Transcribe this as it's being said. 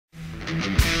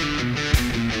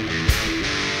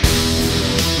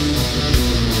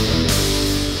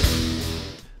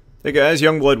Hey guys,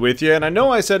 Youngblood with you, and I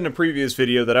know I said in a previous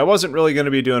video that I wasn't really going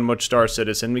to be doing much Star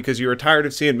Citizen because you were tired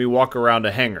of seeing me walk around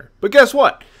a hangar. But guess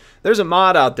what? There's a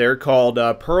mod out there called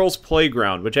Pearl's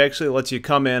Playground, which actually lets you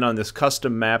come in on this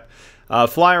custom map,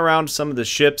 fly around some of the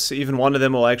ships, even one of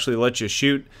them will actually let you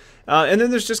shoot. And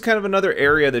then there's just kind of another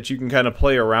area that you can kind of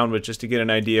play around with just to get an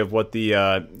idea of what the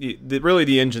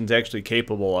engine's actually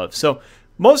capable of. So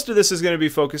most of this is going to be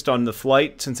focused on the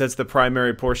flight, since that's the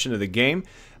primary portion of the game.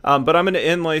 But I'm going to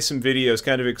inlay some videos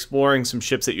kind of exploring some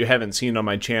ships that you haven't seen on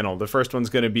my channel. The first one's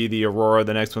going to be the Aurora,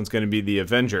 the next one's going to be the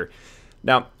Avenger.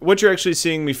 Now, what you're actually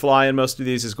seeing me fly in most of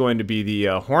these is going to be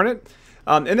the Hornet.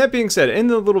 And that being said, in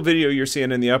the little video you're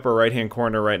seeing in the upper right-hand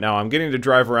corner right now, I'm getting to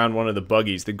drive around one of the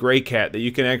buggies, the Gray Cat, that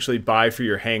you can actually buy for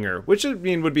your hangar, which I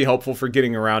mean would be helpful for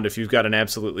getting around if you've got an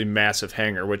absolutely massive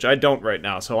hangar, which I don't right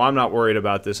now, so I'm not worried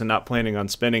about this and not planning on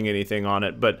spending anything on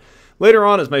it. But later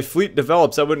on, as my fleet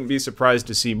develops, I wouldn't be surprised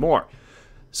to see more.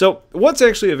 So what's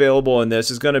actually available in this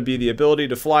is going to be the ability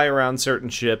to fly around certain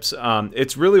ships.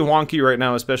 It's really wonky right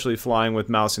now, especially flying with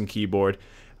mouse and keyboard.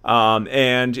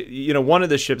 And you know, one of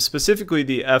the ships, specifically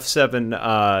the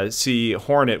F7C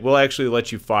Hornet, will actually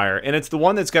let you fire, and it's the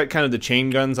one that's got kind of the chain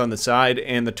guns on the side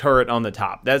and the turret on the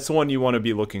top. That's the one you want to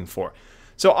be looking for.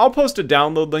 So I'll post a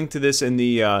download link to this in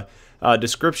the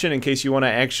description in case you want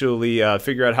to actually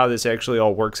figure out how this actually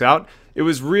all works out. It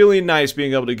was really nice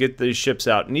being able to get these ships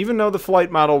out, and even though the flight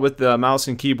model with the mouse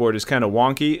and keyboard is kind of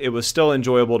wonky, it was still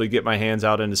enjoyable to get my hands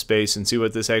out into space and see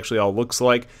what this actually all looks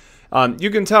like.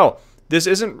 You can tell this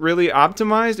isn't really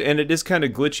optimized, and it is kind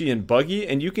of glitchy and buggy,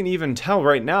 and you can even tell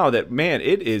right now that, man,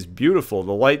 it is beautiful.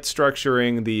 The light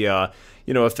structuring, the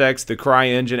effects, the cry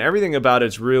engine, everything about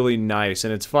it's really nice,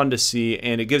 and it's fun to see,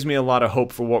 and it gives me a lot of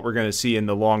hope for what we're going to see in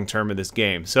the long term of this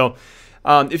game. So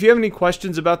if you have any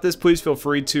questions about this, please feel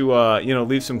free to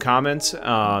leave some comments.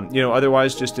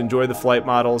 Otherwise, just enjoy the flight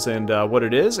models and what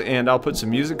it is, and I'll put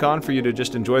some music on for you to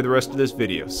just enjoy the rest of this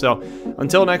video. So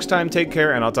until next time, take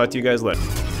care, and I'll talk to you guys later.